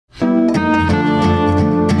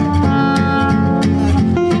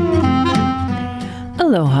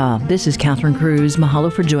Aloha, this is Catherine Cruz.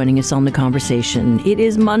 Mahalo for joining us on The Conversation. It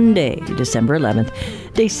is Monday, December 11th,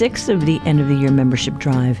 day 6 of the end-of-the-year membership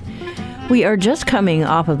drive. We are just coming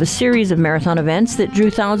off of a series of marathon events that drew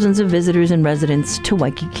thousands of visitors and residents to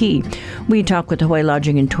Waikiki. We talk with the Hawaii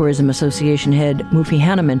Lodging and Tourism Association head, Mufi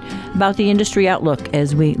Hanneman, about the industry outlook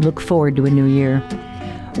as we look forward to a new year.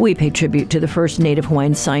 We pay tribute to the first Native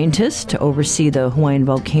Hawaiian scientist to oversee the Hawaiian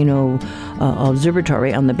Volcano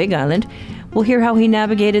Observatory on the Big Island. We'll hear how he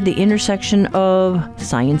navigated the intersection of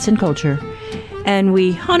science and culture. And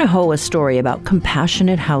we hana-ho a story about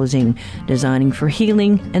compassionate housing, designing for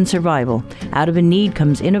healing and survival. Out of a need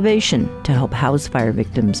comes innovation to help house fire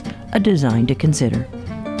victims, a design to consider.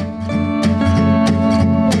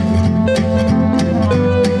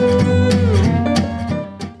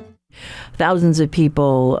 Thousands of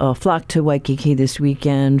people flocked to Waikiki this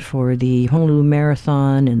weekend for the Honolulu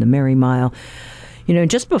Marathon and the Merry Mile. You know,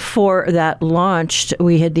 just before that launched,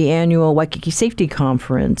 we had the annual Waikiki Safety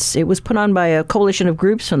Conference. It was put on by a coalition of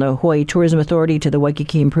groups from the Hawaii Tourism Authority to the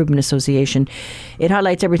Waikiki Improvement Association. It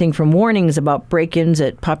highlights everything from warnings about break-ins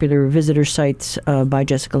at popular visitor sites by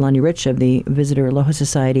Jessica Lonnie-Rich of the Visitor Aloha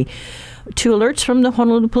Society to alerts from the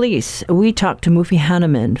Honolulu Police. We talked to Mufi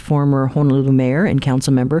Hanneman, former Honolulu mayor and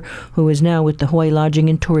council member, who is now with the Hawaii Lodging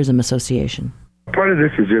and Tourism Association. Part of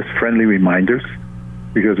this is just friendly reminders,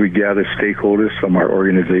 because we gather stakeholders from our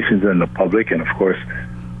organizations and the public, and of course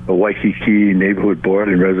the Waikiki Neighborhood Board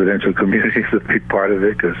and residential community is a big part of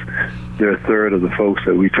it, because they're a third of the folks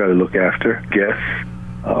that we try to look after, guests,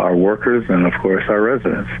 our workers, and of course our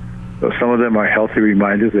residents. So some of them are healthy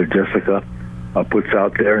reminders that Jessica puts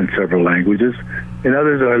out there in several languages, and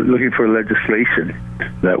others are looking for legislation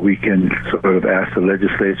that we can sort of ask the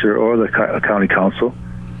legislature or the county council,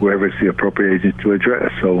 wherever it's the appropriate agency, to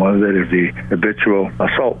address. So one of that is the habitual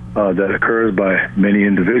assault that occurs by many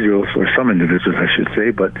individuals, or some individuals, I should say,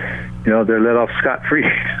 but, you know, they're let off scot-free.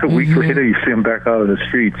 A week later, you see them back out on the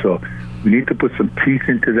street. So we need to put some teeth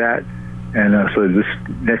into that. And so this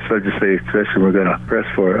next legislative session, we're going to press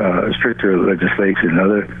for stricter legislation.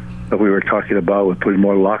 Another that we were talking about with putting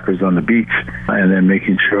more lockers on the beach, and then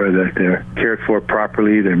making sure that they're cared for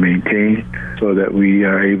properly, they're maintained, so that we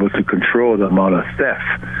are able to control the amount of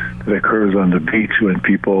theft that occurs on the beach when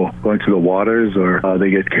people go into the waters or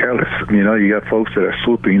they get careless. You know, you got folks that are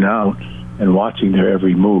swooping down and watching their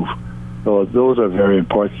every move. So those are very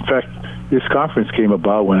important. In fact, this conference came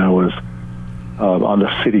about when I was on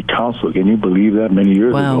the city council. Can you believe that? Many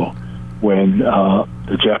years ago, when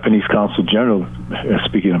the Japanese Consul General,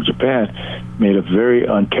 speaking of Japan, made a very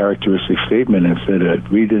uncharacteristic statement and said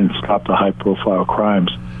that we didn't stop the high-profile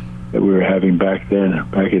crimes that we were having back then,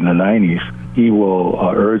 back in the 90s. He will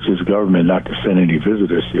urge his government not to send any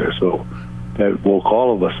visitors here. So that woke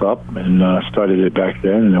all of us up and started it back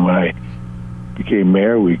then. And then when I became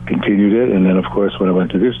mayor, we continued it. And then, of course, when I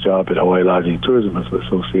went to this job at Hawaii Lodging and Tourism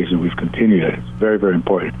Association, we've continued it. It's very, very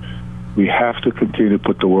important. We have to continue to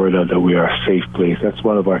put the word out that we are a safe place. That's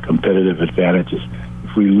one of our competitive advantages.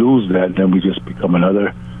 If we lose that, then we just become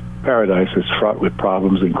another paradise that's fraught with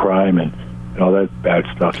problems and crime and all that bad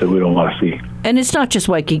stuff that we don't want to see. And it's not just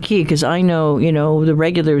Waikiki, because I know, you know, the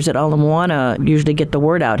regulars at Ala Moana usually get the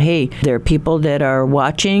word out. Hey, there are people that are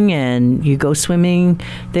watching, and you go swimming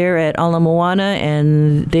there at Ala Moana,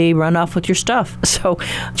 and they run off with your stuff. So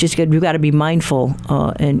just you've got to be mindful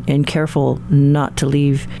and careful not to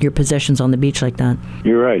leave your possessions on the beach like that.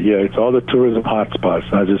 You're right. Yeah, it's all the tourism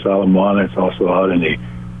hotspots, not just Ala Moana. It's also out in the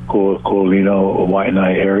Kolino,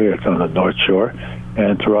 Waianae area. It's on the North Shore.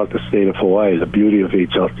 And throughout the state of Hawaii. The beauty of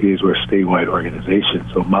HLTA is we're a statewide organization.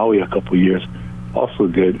 So Maui a couple of years also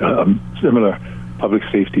did a similar public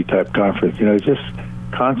safety type conference. You know, it's just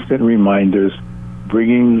constant reminders,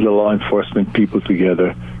 bringing the law enforcement people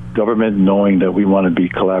together, government knowing that we want to be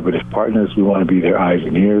collaborative partners, we want to be their eyes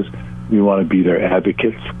and ears, we want to be their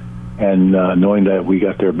advocates, and knowing that we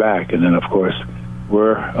got their back. And then, of course,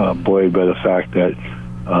 we're buoyed by the fact that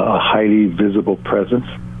a highly visible presence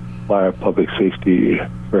by our public safety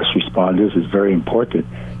first responders is very important.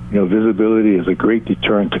 You know, visibility is a great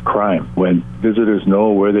deterrent to crime. When visitors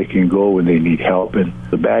know where they can go when they need help, and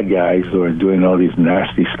the bad guys who are doing all these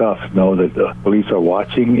nasty stuff know that the police are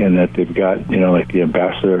watching, and that they've got, you know, like the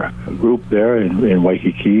ambassador group there in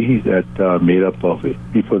Waikiki that made up of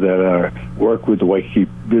people that are work with the Waikiki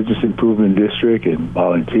Business Improvement District and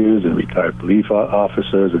volunteers and retired police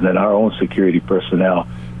officers, and then our own security personnel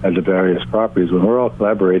at the various properties. When we're all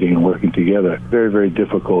collaborating and working together, very, very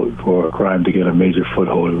difficult for crime to get a major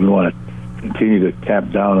foothold. We want to continue to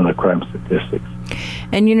tamp down on the crime statistics.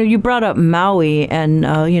 And, you brought up Maui and,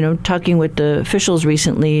 talking with the officials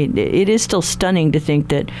recently, it is still stunning to think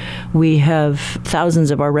that we have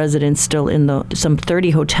thousands of our residents still in some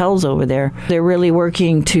 30 hotels over there. They're really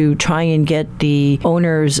working to try and get the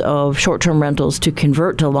owners of short-term rentals to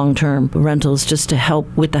convert to long-term rentals just to help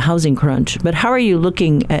with the housing crunch. But how are you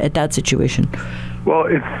looking at that situation? Well,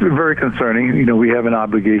 it's very concerning. We have an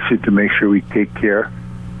obligation to make sure we take care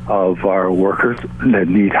of our workers that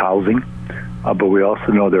need housing. But we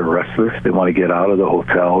also know they're restless. They want to get out of the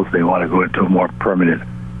hotels. They want to go into a more permanent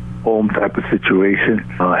home type of situation,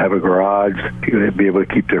 have a garage, be able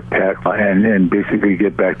to keep their pet, and basically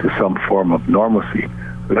get back to some form of normalcy.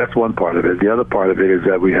 So that's one part of it. The other part of it is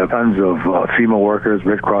that we have tons of FEMA workers,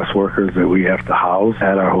 Red Cross workers that we have to house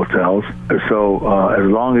at our hotels. So as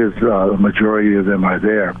long as the majority of them are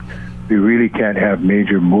there, we really can't have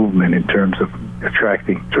major movement in terms of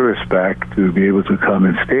attracting tourists back to be able to come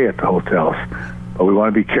and stay at the hotels. But we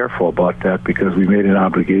want to be careful about that because we made an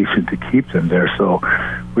obligation to keep them there. So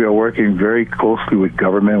we are working very closely with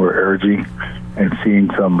government. We're urging and seeing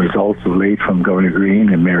some results of late from Governor Green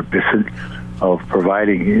and Mayor Bissett of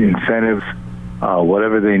providing incentives,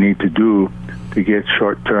 whatever they need to do to get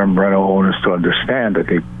short-term rental owners to understand that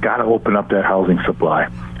they've got to open up that housing supply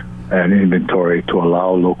and inventory to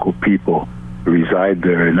allow local people to reside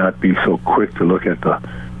there and not be so quick to look at the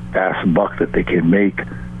fast buck that they can make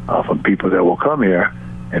from people that will come here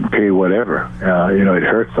and pay whatever. It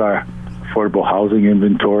hurts our affordable housing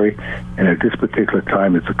inventory, and at this particular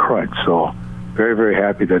time, it's a crunch. So very, very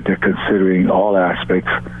happy that they're considering all aspects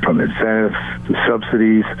from incentives to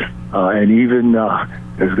subsidies, and even,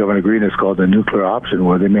 as Governor Green has called, the nuclear option,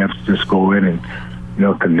 where they may have to just go in and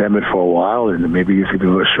condemn it for a while, and maybe it's going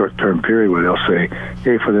to be a short-term period where they'll say,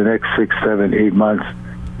 hey, for the next 6, 7, 8 months,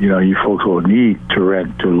 you folks will need to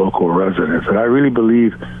rent to local residents. And I really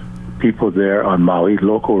believe people there on Maui,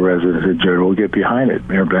 local residents in general, will get behind it.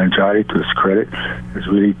 Mayor Blanchard, to his credit, has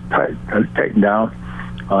really tightened down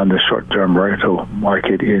on the short-term rental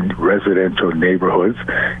market in residential neighborhoods,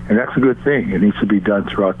 and that's a good thing. It needs to be done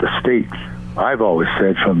throughout the state. I've always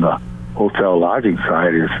said from the hotel lodging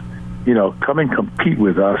side is, come and compete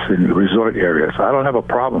with us in resort areas. I don't have a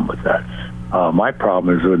problem with that. My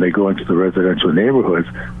problem is when they go into the residential neighborhoods,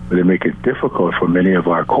 where they make it difficult for many of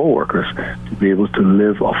our coworkers to be able to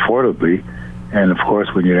live affordably. And of course,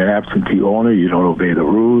 when you're an absentee owner, you don't obey the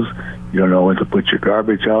rules. You don't know when to put your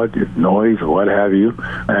garbage out, noise, or what have you.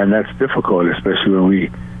 And that's difficult, especially when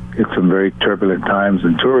we hit some very turbulent times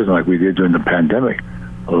in tourism like we did during the pandemic.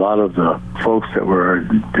 A lot of the folks that were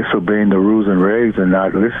disobeying the rules and regs and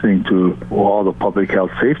not listening to all the public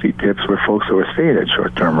health safety tips were folks that were staying at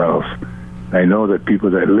short-term rentals. I know that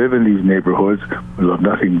people that live in these neighborhoods would love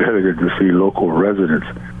nothing better than to see local residents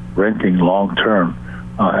renting long-term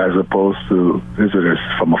as opposed to visitors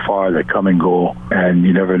from afar that come and go, and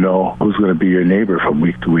you never know who's going to be your neighbor from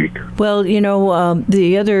week to week. Well,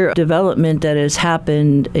 the other development that has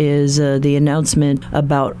happened is the announcement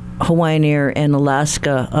about Hawaiian Air and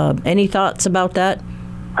Alaska. Any thoughts about that?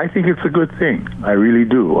 I think it's a good thing. I really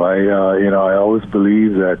do. I always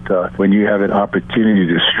believe that when you have an opportunity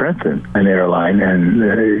to strengthen an airline, and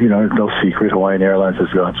it's no secret, Hawaiian Airlines has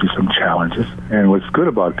gone through some challenges. And what's good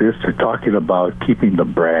about this, they're talking about keeping the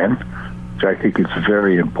brand, which I think is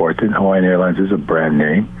very important. Hawaiian Airlines is a brand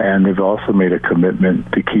name, and they've also made a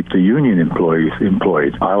commitment to keep the union employees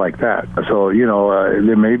employed. I like that. So,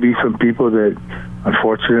 there may be some people that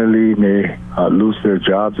unfortunately may lose their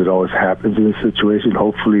jobs. It always happens in this situation.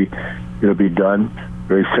 Hopefully it'll be done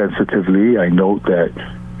very sensitively. I note that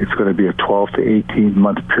it's going to be a 12 to 18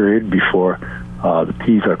 month period before the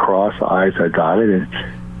T's are crossed, the I's are dotted,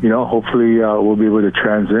 and hopefully we'll be able to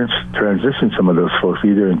transition some of those folks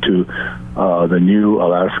either into the new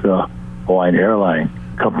Alaska Hawaiian Airline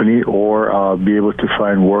company or be able to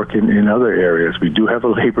find work in other areas. We do have a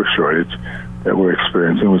labor shortage that we're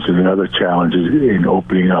experiencing, which is another challenge in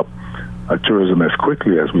opening up tourism as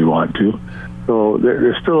quickly as we want to. So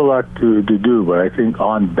there's still a lot to do, but I think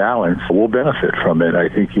on balance, we'll benefit from it. I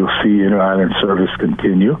think you'll see inter-island service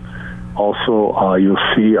continue. Also, you'll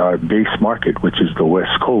see our base market, which is the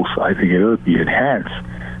West Coast. I think it'll be enhanced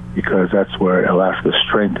because that's where Alaska's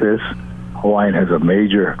strength is. Hawaiian has a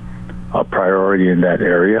major priority in that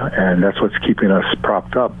area, and that's what's keeping us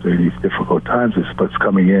propped up during these difficult times is what's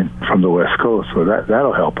coming in from the West Coast. So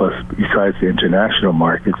that'll help us besides the international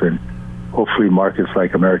markets, and hopefully markets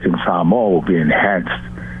like American Samoa will be enhanced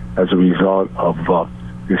as a result of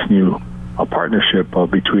this new partnership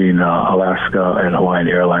between Alaska and Hawaiian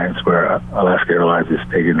Airlines, where Alaska Airlines is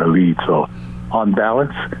taking the lead. So on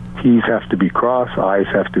balance, T's have to be crossed, I's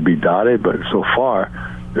have to be dotted, but so far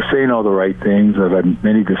they're saying all the right things. I've had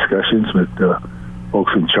many discussions with the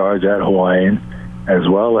folks in charge at Hawaiian, as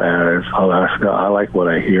well as Alaska. I like what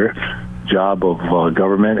I hear. Job of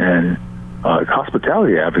government and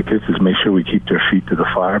hospitality advocates is make sure we keep their feet to the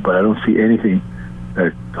fire, but I don't see anything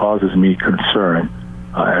that causes me concern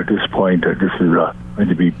at this point that this is going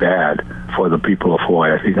to be bad for the people of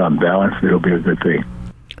Hawaii. I think on balance, it'll be a good thing.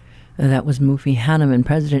 That was Mufi Hanneman,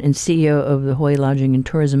 President and CEO of the Hawaii Lodging and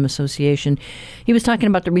Tourism Association. He was talking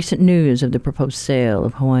about the recent news of the proposed sale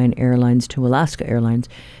of Hawaiian Airlines to Alaska Airlines,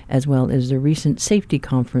 as well as the recent safety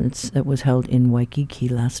conference that was held in Waikiki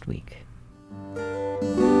last week.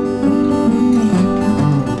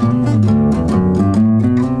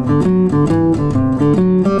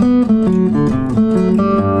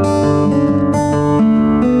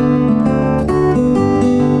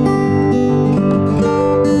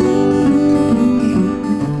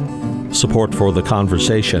 Support for the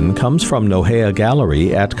conversation comes from Nohea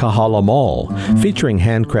Gallery at Kahala Mall, featuring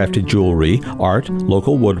handcrafted jewelry, art,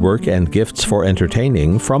 local woodwork, and gifts for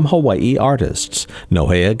entertaining from Hawaii artists.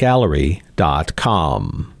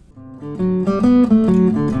 NoheaGallery.com.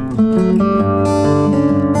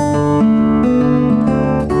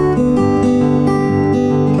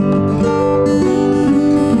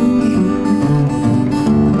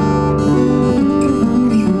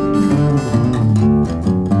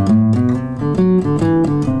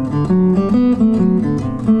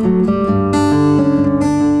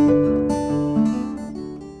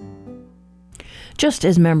 Just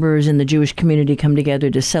as members in the Jewish community come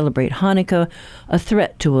together to celebrate Hanukkah, a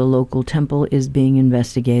threat to a local temple is being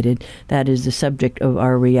investigated. That is the subject of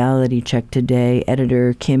our reality check today.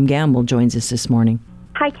 Editor Kim Gamble joins us this morning.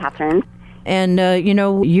 Hi, Catherine. And,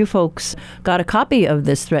 you folks got a copy of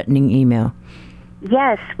this threatening email.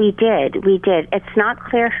 Yes, we did. It's not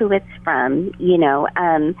clear who it's from,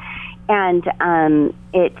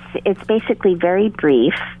 it's basically very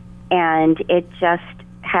brief, and it just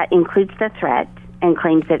includes the threat and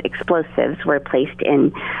claims that explosives were placed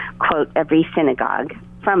in, quote, every synagogue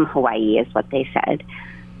from Hawaii, is what they said,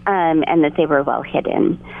 and that they were well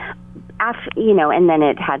hidden. And then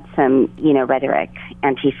it had some, rhetoric,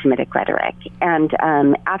 anti-Semitic rhetoric. And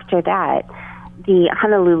after that, the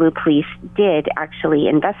Honolulu police did actually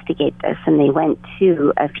investigate this, and they went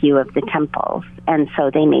to a few of the temples, and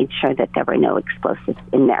so they made sure that there were no explosives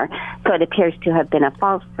in there. So it appears to have been a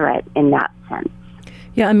false threat in that sense.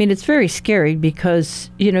 Yeah, I mean, it's very scary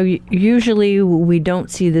because, usually we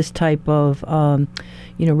don't see this type of,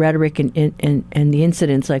 rhetoric and the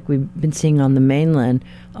incidents like we've been seeing on the mainland,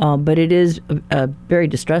 but it is very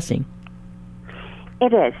distressing.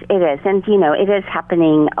 It is. And, it is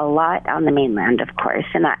happening a lot on the mainland, of course.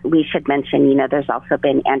 And we should mention, there's also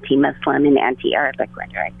been anti-Muslim and anti-Arabic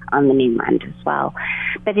rhetoric on the mainland as well.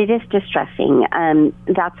 But it is distressing.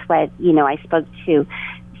 That's what, I spoke to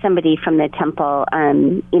somebody from the temple,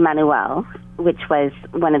 Emmanuel, which was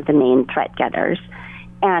one of the main threat getters.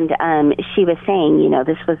 And she was saying,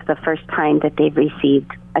 this was the first time that they've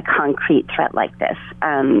received a concrete threat like this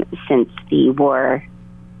since the war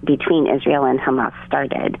between Israel and Hamas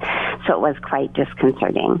started. So it was quite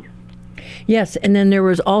disconcerting. Yes, and then there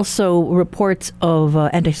was also reports of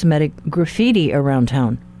anti-Semitic graffiti around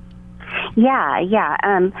town. Yeah.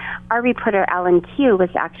 Our reporter, Alan Q, was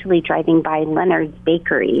actually driving by Leonard's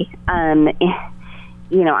Bakery, on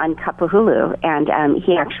Kapuhulu, and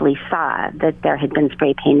he actually saw that there had been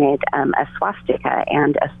spray painted a swastika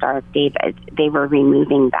and a Star of David. They were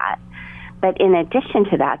removing that. But in addition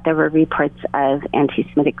to that, there were reports of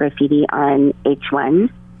anti-Semitic graffiti on H1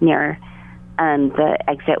 near the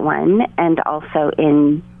exit 1, and also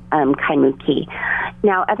in Kaimuki.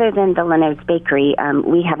 Now, other than the Leonard's Bakery,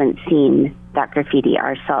 we haven't seen that graffiti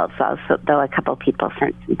ourselves, though a couple people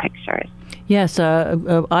sent some pictures. Yes,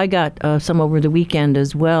 I got some over the weekend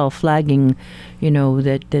as well, flagging,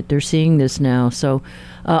 that they're seeing this now. So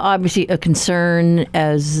obviously a concern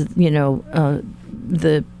as,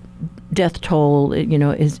 the death toll,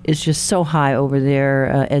 is just so high over there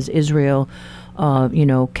as Israel,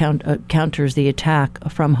 counters the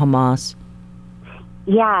attack from Hamas.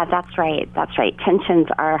 Yeah, that's right. Tensions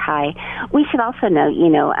are high. We should also note,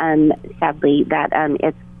 sadly, that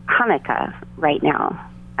it's Hanukkah right now.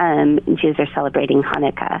 Jews are celebrating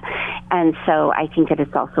Hanukkah. And so I think that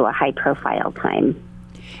it's also a high-profile time.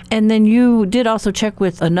 And then you did also check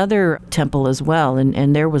with another temple as well,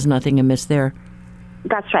 and there was nothing amiss there.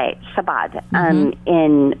 That's right, Shabbat,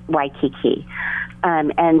 in Waikiki.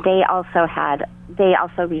 And they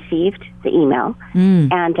also received the email,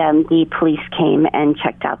 and the police came and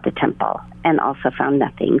checked out the temple and also found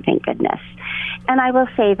nothing, thank goodness. And I will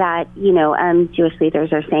say that, Jewish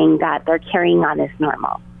leaders are saying that they're carrying on as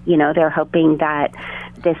normal. They're hoping that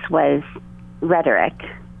this was rhetoric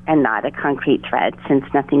and not a concrete threat, since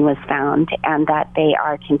nothing was found, and that they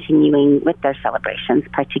are continuing with their celebrations,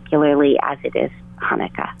 particularly as it is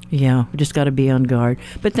Hanukkah. Yeah, we just got to be on guard.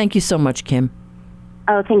 But thank you so much, Kim.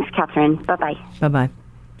 Oh, thanks, Catherine. Bye-bye. Bye-bye.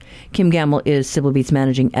 Kim Gamble is Civil Beat's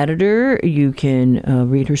managing editor. You can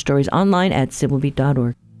read her stories online at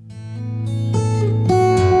civilbeat.org.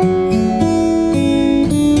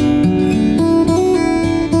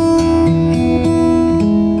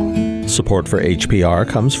 Support for HPR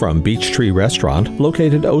comes from Beach Tree Restaurant,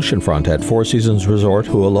 located oceanfront at Four Seasons Resort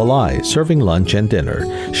Hualalai, serving lunch and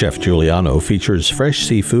dinner. Chef Giuliano features fresh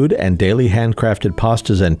seafood and daily handcrafted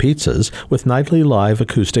pastas and pizzas with nightly live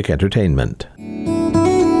acoustic entertainment.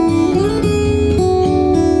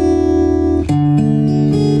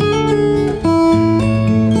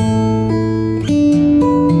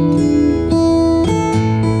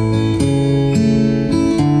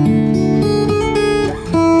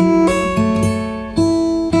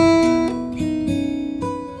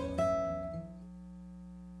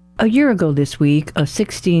 A year ago this week, a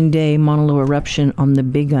 16-day Mauna Loa eruption on the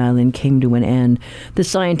Big Island came to an end. The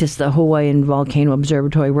scientists at the Hawaiian Volcano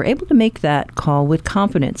Observatory were able to make that call with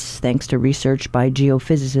confidence, thanks to research by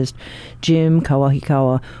geophysicist Jim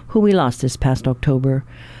Kawahikawa, who we lost this past October.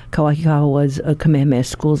 Kawahikawa was a Kamehameha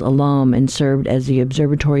School's alum and served as the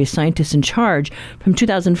observatory scientist in charge from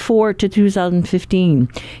 2004 to 2015.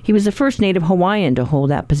 He was the first Native Hawaiian to hold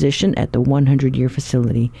that position at the 100-year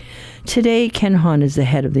facility. Today, Ken Hahn is the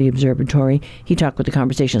head of the observatory. He talked with the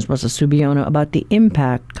Conversations Russell Subiono about the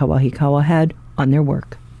impact Kawahikawa had on their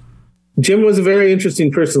work. Jim was a very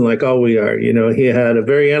interesting person, like all we are. He had a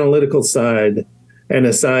very analytical side and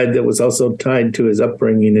a side that was also tied to his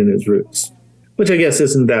upbringing and his roots, which I guess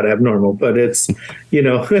isn't that abnormal, but it's,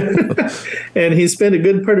 and he spent a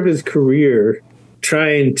good part of his career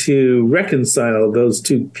trying to reconcile those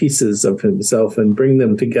two pieces of himself and bring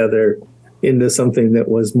them together into something that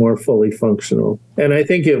was more fully functional. And I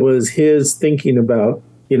think it was his thinking about,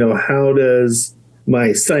 how does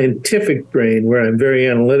my scientific brain, where I'm very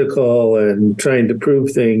analytical and trying to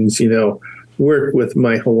prove things, work with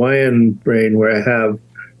my Hawaiian brain, where I have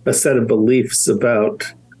a set of beliefs about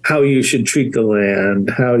how you should treat the land,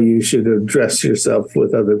 how you should address yourself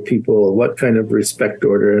with other people, what kind of respect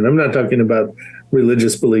order. And I'm not talking about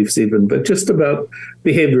religious beliefs even, but just about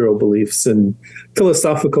behavioral beliefs and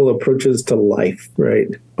philosophical approaches to life, right?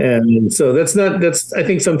 And so that's I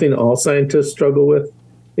think something all scientists struggle with,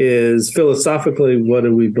 is philosophically, what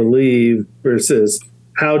do we believe versus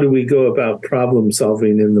how do we go about problem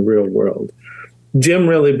solving in the real world? Jim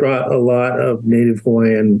really brought a lot of Native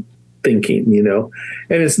Hawaiian thinking, and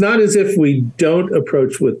it's not as if we don't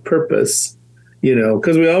approach with purpose,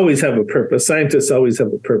 because we always have a purpose. Scientists always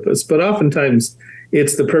have a purpose, but oftentimes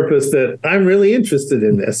it's the purpose that I'm really interested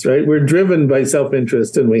in this, right? We're driven by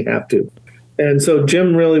self-interest and we have to. And so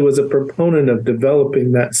Jim really was a proponent of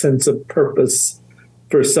developing that sense of purpose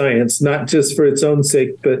for science, not just for its own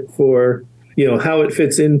sake, but for, how it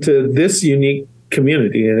fits into this unique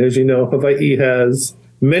community. And as you know, Hawaii has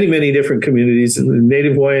many, many different communities, and the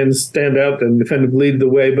Native Hawaiians stand out and kind of lead the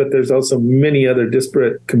way, but there's also many other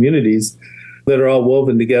disparate communities that are all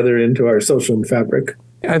woven together into our social fabric.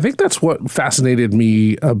 I think that's what fascinated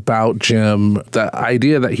me about Jim, the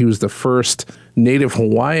idea that he was the first Native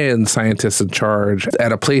Hawaiian scientist in charge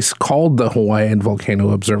at a place called the Hawaiian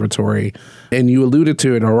Volcano Observatory. And you alluded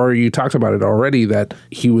to it, or you talked about it already, that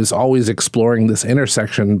he was always exploring this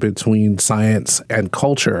intersection between science and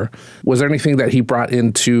culture. Was there anything that he brought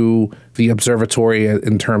into the observatory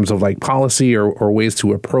in terms of policy or ways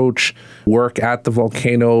to approach work at the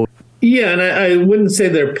volcano? Yeah, and I wouldn't say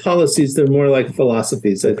they're policies. They're more like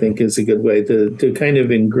philosophies, I think, is a good way to kind of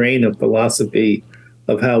ingrain a philosophy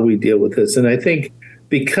of how we deal with this. And I think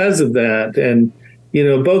because of that, and,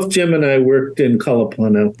 both Jim and I worked in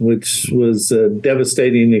Kalapana, which was a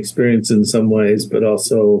devastating experience in some ways, but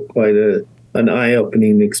also quite an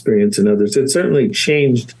eye-opening experience in others. It certainly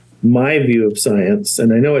changed my view of science,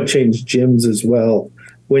 and I know it changed Jim's as well,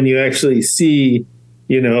 when you actually see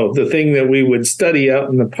the thing that we would study out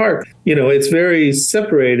in the park, it's very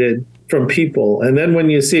separated from people. And then when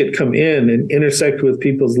you see it come in and intersect with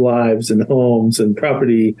people's lives and homes and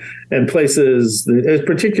property and places,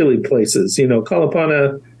 particularly places,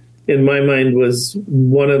 Kalapana, in my mind, was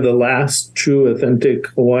one of the last true, authentic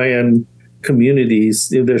Hawaiian communities.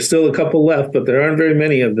 There's still a couple left, but there aren't very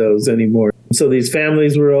many of those anymore. So these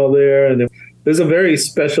families were all there, and it was a very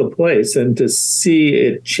special place. And to see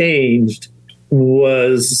it changed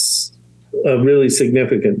was a really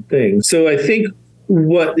significant thing. So I think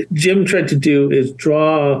what Jim tried to do is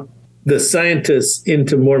draw the scientists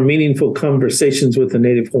into more meaningful conversations with the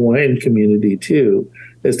Native Hawaiian community, too,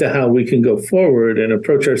 as to how we can go forward and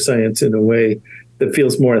approach our science in a way that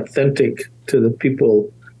feels more authentic to the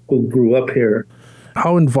people who grew up here.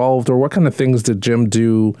 How involved, or what kind of things did Jim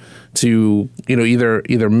do to,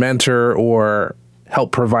 either mentor or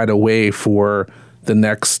help provide a way for the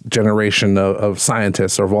next generation of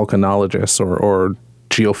scientists or volcanologists or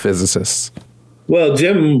geophysicists? Well,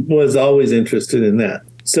 Jim was always interested in that.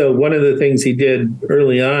 So one of the things he did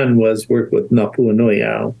early on was work with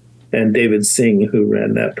Napuanoiao and David Singh, who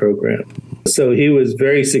ran that program. So he was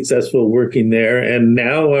very successful working there. And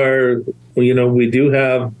now we do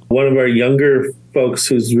have one of our younger folks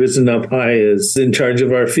who's risen up high is in charge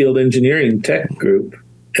of our field engineering tech group.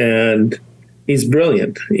 And he's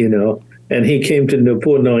brilliant, and he came to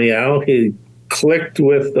Napuanoiao. He clicked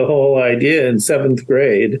with the whole idea in 7th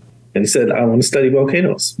grade. And he said, I want to study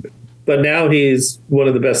volcanoes. But now he's one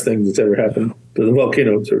of the best things that's ever happened to the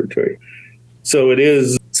Volcano Observatory. So it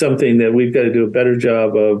is something that we've got to do a better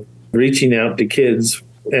job of reaching out to kids.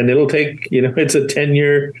 And it'll take, it's a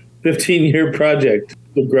 10-year, 15-year project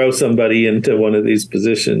to grow somebody into one of these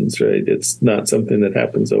positions, right? It's not something that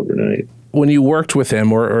happens overnight. When you worked with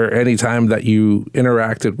him or any time that you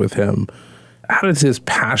interacted with him, how did his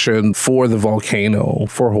passion for the volcano,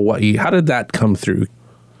 for Hawaii, how did that come through?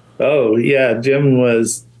 Oh, yeah. Jim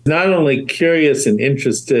was not only curious and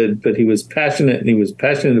interested, but he was passionate, and he was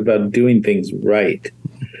passionate about doing things right.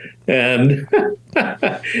 And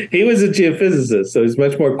he was a geophysicist, so he's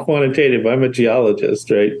much more quantitative. I'm a geologist,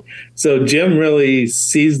 right? So Jim really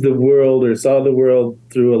sees the world or saw the world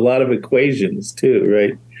through a lot of equations too,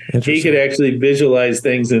 right? He could actually visualize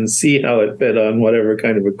things and see how it fit on whatever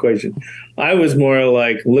kind of equation. I was more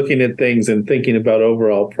like looking at things and thinking about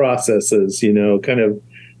overall processes, kind of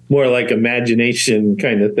more like imagination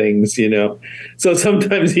kind of things, So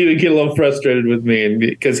sometimes he would get a little frustrated with me, and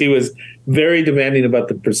because he was very demanding about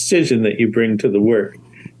the precision that you bring to the work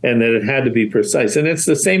and that it had to be precise. And it's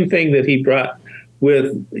the same thing that he brought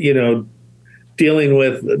with, dealing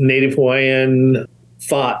with Native Hawaiian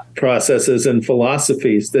thought processes and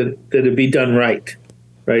philosophies that it be done right?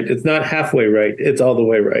 It's not halfway right. It's all the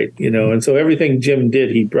way right, And so everything Jim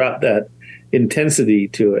did, he brought that intensity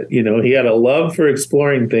to it. He had a love for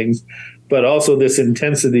exploring things, but also this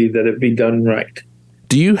intensity that it be done right.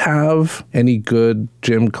 Do you have any good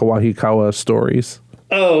Jim Kawahikawa stories?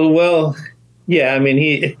 Oh, well, yeah. I mean,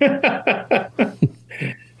 he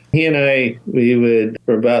and I, we would,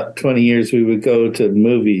 for about 20 years, we would go to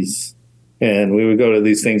movies. And we would go to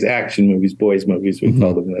these things, action movies, boys' movies, we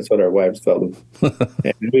called them. That's what our wives called them.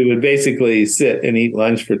 And we would basically sit and eat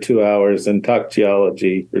lunch for 2 hours and talk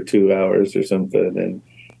geology for 2 hours or something. And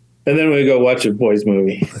then we'd go watch a boys'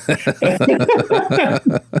 movie.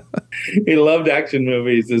 He loved action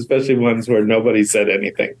movies, especially ones where nobody said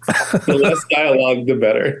anything. The less dialogue, the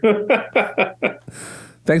better.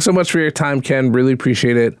 Thanks so much for your time, Ken. Really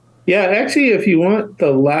appreciate it. Yeah, actually, if you want the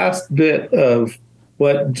last bit of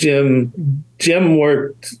what Jim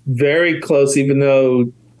worked very close, even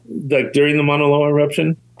though like during the Mauna Loa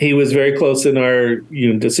eruption, he was very close in our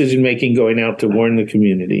decision making, going out to warn the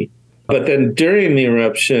community. But then during the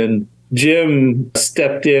eruption, Jim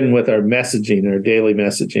stepped in with our messaging, our daily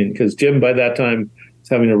messaging, because Jim by that time was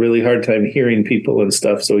having a really hard time hearing people and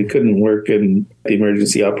stuff, so he couldn't work in the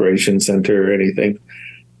emergency operations center or anything.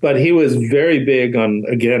 But he was very big on,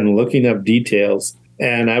 again, looking up details.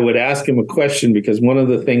 And I would ask him a question, because one of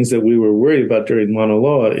the things that we were worried about during Mauna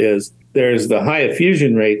Loa is there's the high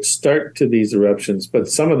effusion rate start to these eruptions, but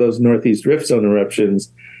some of those Northeast Rift Zone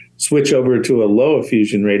eruptions switch over to a low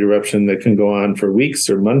effusion rate eruption that can go on for weeks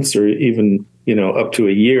or months or even, up to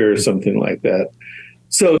a year or something like that.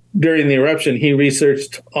 So during the eruption, he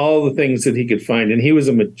researched all the things that he could find, and he was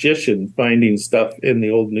a magician finding stuff in the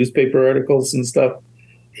old newspaper articles and stuff.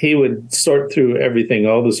 He would sort through everything,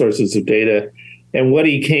 all the sources of data. And what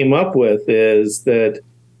he came up with is that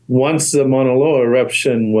once the Mauna Loa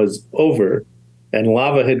eruption was over and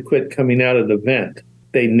lava had quit coming out of the vent,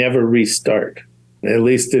 they never restart, at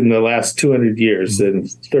least in the last 200 years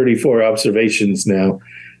and 34 observations now.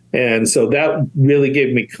 And so that really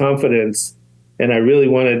gave me confidence, and I really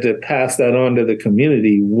wanted to pass that on to the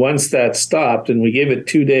community once that stopped. And we gave it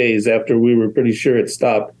 2 days after we were pretty sure it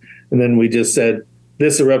stopped. And then we just said,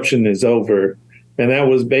 this eruption is over. And that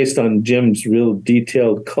was based on Jim's real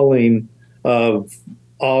detailed culling of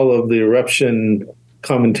all of the eruption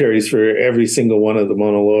commentaries for every single one of the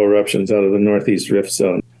Mauna Loa eruptions out of the Northeast Rift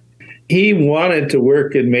Zone. He wanted to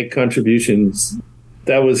work and make contributions.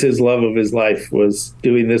 That was his love of his life, was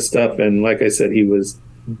doing this stuff. And like I said, he was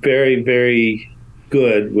very, very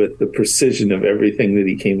good with the precision of everything that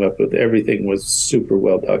he came up with. Everything was super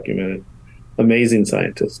well documented. Amazing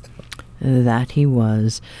scientist. That he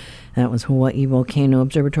was. That was Hawaii Volcano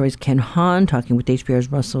Observatory's Ken Hahn talking with HPR's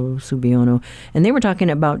Russell Subiono. And they were talking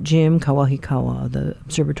about Jim Kawahikawa, the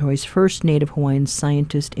observatory's first Native Hawaiian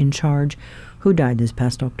scientist in charge, who died this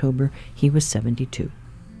past October. He was 72.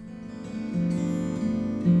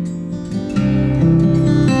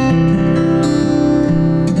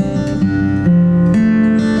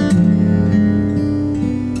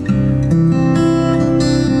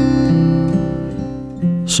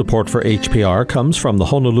 Support for HPR comes from the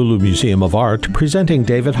Honolulu Museum of Art, presenting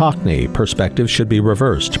David Hockney, Perspective Should Be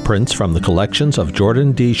Reversed, prints from the collections of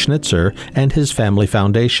Jordan D. Schnitzer and his Family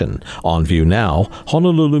Foundation. On view now,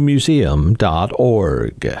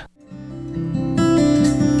 honolulumuseum.org.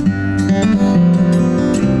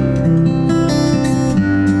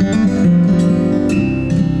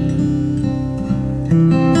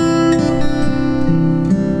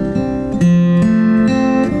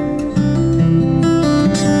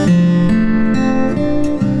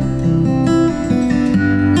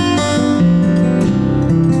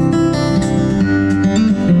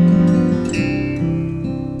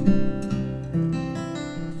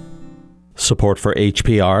 Support for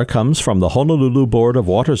HPR comes from the Honolulu Board of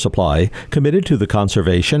Water Supply, committed to the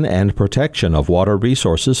conservation and protection of water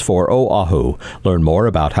resources for Oahu. Learn more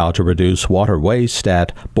about how to reduce water waste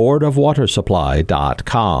at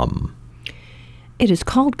boardofwatersupply.com. It is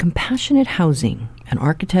called compassionate housing. An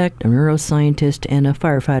architect, a neuroscientist, and a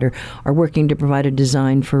firefighter are working to provide a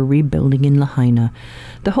design for rebuilding in Lahaina.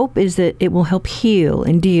 The hope is that it will help heal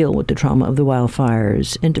and deal with the trauma of the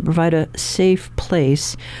wildfires and to provide a safe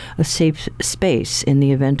place, a safe space in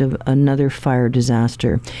the event of another fire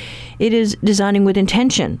disaster. It is designing with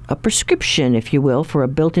intention, a prescription, if you will, for a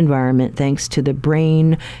built environment thanks to the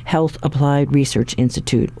Brain Health Applied Research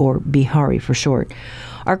Institute, or BHARI for short.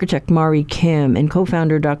 Architect Mari Kim and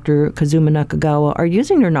co-founder Dr. Kazuma Nakagawa are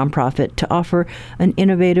using their nonprofit to offer an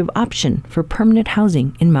innovative option for permanent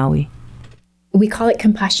housing in Maui. We call it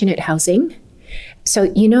compassionate housing. So,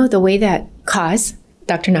 the way that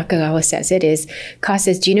Dr. Nakagawa says it is,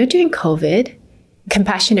 says, during COVID,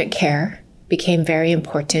 compassionate care became very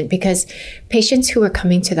important because patients who were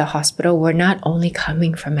coming to the hospital were not only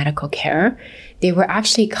coming for medical care, they were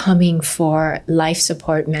actually coming for life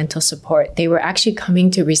support, mental support. They were actually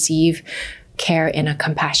coming to receive care in a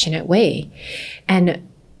compassionate way. And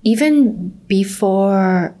even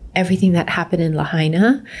before everything that happened in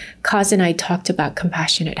Lahaina, Kaz and I talked about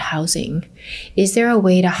compassionate housing. Is there a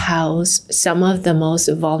way to house some of the most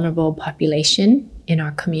vulnerable population in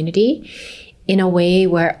our community in a way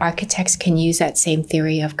where architects can use that same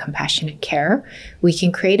theory of compassionate care? We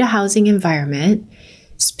can create a housing environment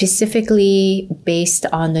specifically based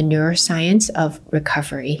on the neuroscience of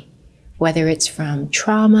recovery, whether it's from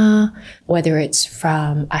trauma, whether it's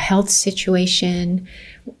from a health situation.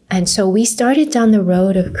 And so we started down the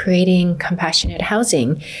road of creating compassionate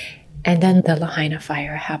housing. And then the Lahaina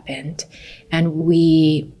fire happened. And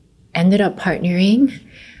we ended up partnering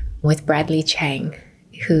with Bradley Chang,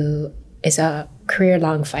 who is a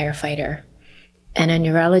career-long firefighter. And a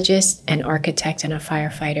neurologist, an architect, and a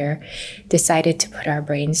firefighter decided to put our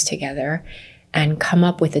brains together and come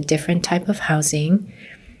up with a different type of housing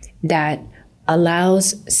that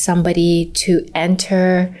allows somebody to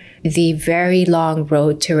enter the very long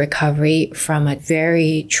road to recovery from a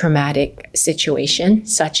very traumatic situation,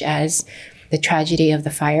 such as the tragedy of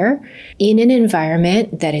the fire, in an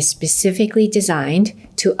environment that is specifically designed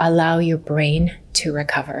to allow your brain to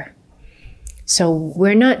recover. So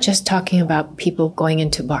we're not just talking about people going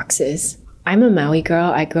into boxes. I'm a Maui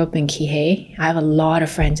girl. I grew up in Kihei. I have a lot of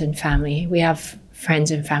friends and family. We have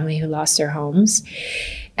friends and family who lost their homes.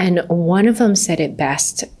 And one of them said it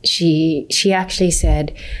best. She actually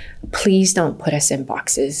said, please don't put us in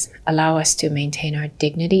boxes. Allow us to maintain our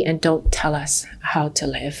dignity and don't tell us how to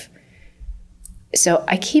live. So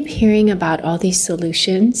I keep hearing about all these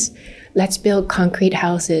solutions. Let's build concrete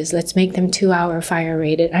houses. Let's make them 2-hour fire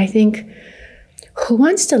rated. I think, who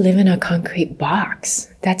wants to live in a concrete box?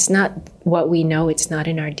 That's not what we know. It's not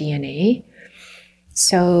in our DNA.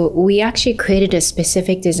 So we actually created a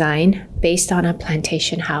specific design based on a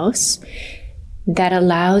plantation house that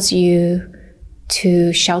allows you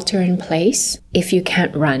to shelter in place if you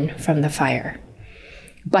can't run from the fire.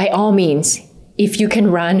 By all means, if you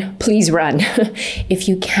can run, please run. If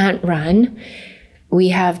you can't run, we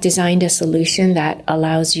have designed a solution that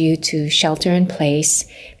allows you to shelter in place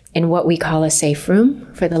in what we call a safe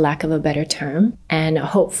room, for the lack of a better term. And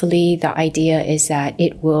hopefully the idea is that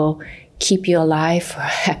it will keep you alive for a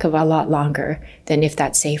heck of a lot longer than if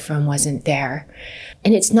that safe room wasn't there.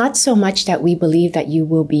 And it's not so much that we believe that you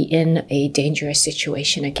will be in a dangerous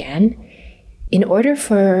situation again. In order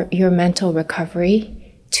for your mental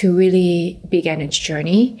recovery to really begin its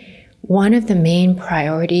journey, one of the main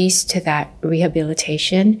priorities to that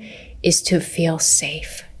rehabilitation is to feel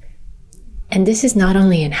safe. And this is not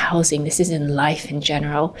only in housing, this is in life in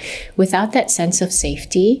general. Without that sense of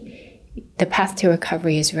safety, the path to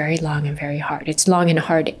recovery is very long and very hard. It's long and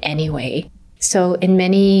hard anyway. So in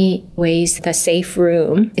many ways, the safe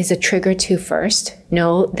room is a trigger to first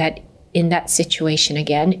know that in that situation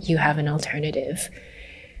again, you have an alternative.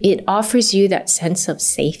 It offers you that sense of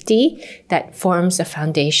safety that forms a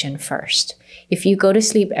foundation first. If you go to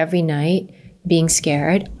sleep every night being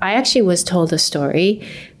scared, I actually was told a story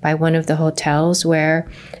by one of the hotels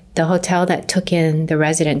where the hotel that took in the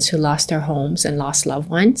residents who lost their homes and lost loved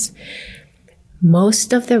ones,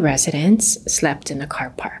 most of the residents slept in the car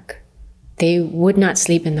park. They would not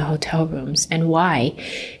sleep in the hotel rooms. And why?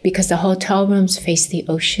 Because the hotel rooms face the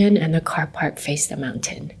ocean and the car park face the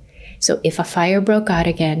mountain. So if a fire broke out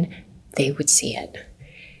again, they would see it.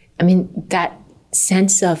 I mean, that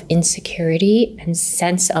sense of insecurity and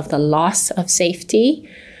sense of the loss of safety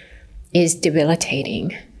is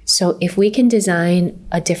debilitating. So if we can design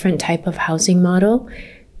a different type of housing model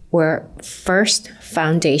where first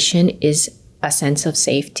foundation is a sense of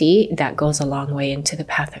safety, that goes a long way into the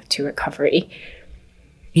path to recovery.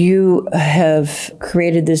 You have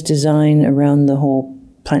created this design around the whole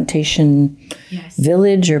plantation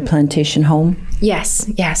village or plantation home?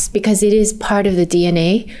 Yes, because it is part of the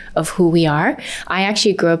DNA of who we are. I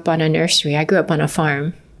actually grew up on a nursery. I grew up on a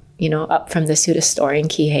farm, up from the Suda store in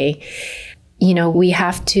Kihei. We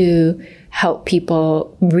have to help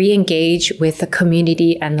people re-engage with the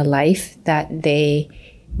community and the life that they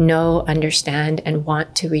know, understand, and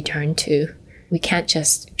want to return to. We can't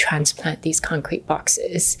just transplant these concrete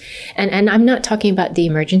boxes. And I'm not talking about the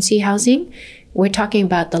emergency housing. We're talking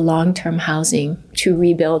about the long-term housing to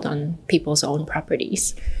rebuild on people's own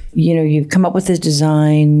properties. You've come up with this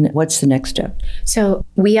design. What's the next step? So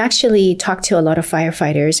we actually talked to a lot of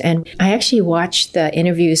firefighters, and I actually watched the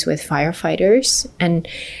interviews with firefighters. And,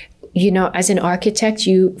 as an architect,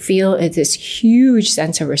 you feel this huge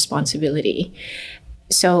sense of responsibility.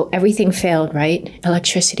 So everything failed, right?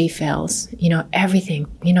 Electricity fails, everything,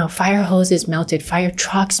 fire hoses melted, fire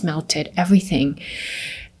trucks melted, everything.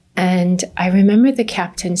 And I remember the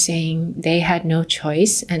captain saying they had no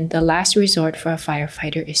choice, and the last resort for a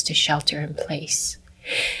firefighter is to shelter in place.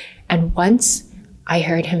 And once I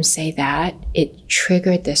heard him say that, it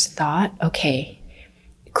triggered this thought, okay,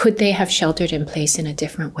 could they have sheltered in place in a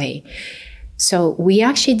different way? So we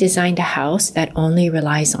actually designed a house that only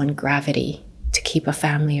relies on gravity to keep a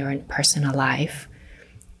family or a person alive,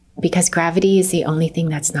 because gravity is the only thing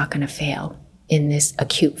that's not going to fail in this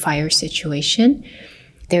acute fire situation.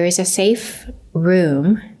 There is a safe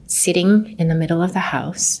room sitting in the middle of the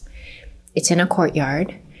house. It's in a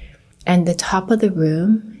courtyard, and the top of the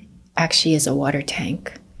room actually is a water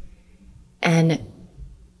tank. And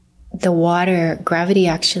the water, gravity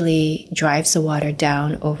actually drives the water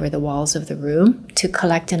down over the walls of the room to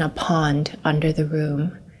collect in a pond under the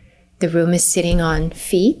room. The room is sitting on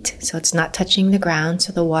feet, so it's not touching the ground,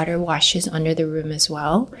 so the water washes under the room as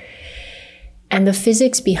well. And the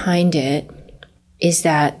physics behind it is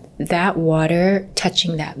that water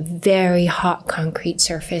touching that very hot concrete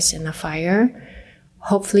surface in the fire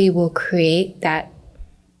hopefully will create that,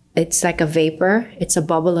 it's like a vapor, it's a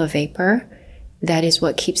bubble of vapor, that is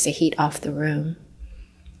what keeps the heat off the room.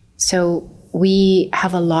 So we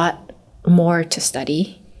have a lot more to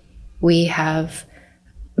study.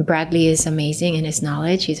 Bradley is amazing in his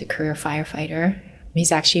knowledge. He's a career firefighter.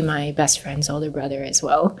 He's actually my best friend's older brother as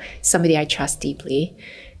well, somebody I trust deeply.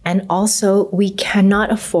 And also, we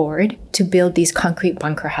cannot afford to build these concrete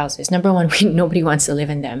bunker houses. Number one, nobody wants to live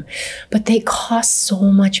in them, but they cost so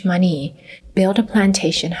much money. Build a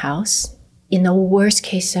plantation house. In the worst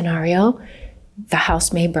case scenario, the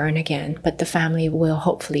house may burn again, but the family will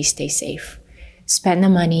hopefully stay safe. Spend the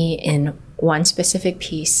money in one specific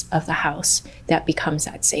piece of the house that becomes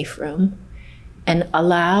that safe room, and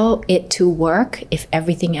allow it to work if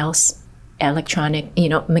everything else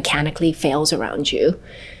mechanically fails around you.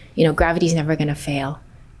 Gravity's never going to fail.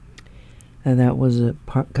 That was a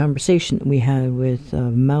conversation that we had with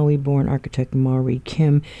Maui-born architect Mari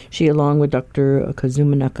Kim. She, along with Dr.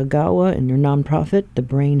 Kazuma Nakagawa and their nonprofit, the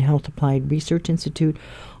Brain Health Applied Research Institute,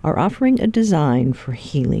 are offering a design for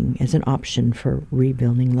healing as an option for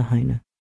rebuilding Lahaina.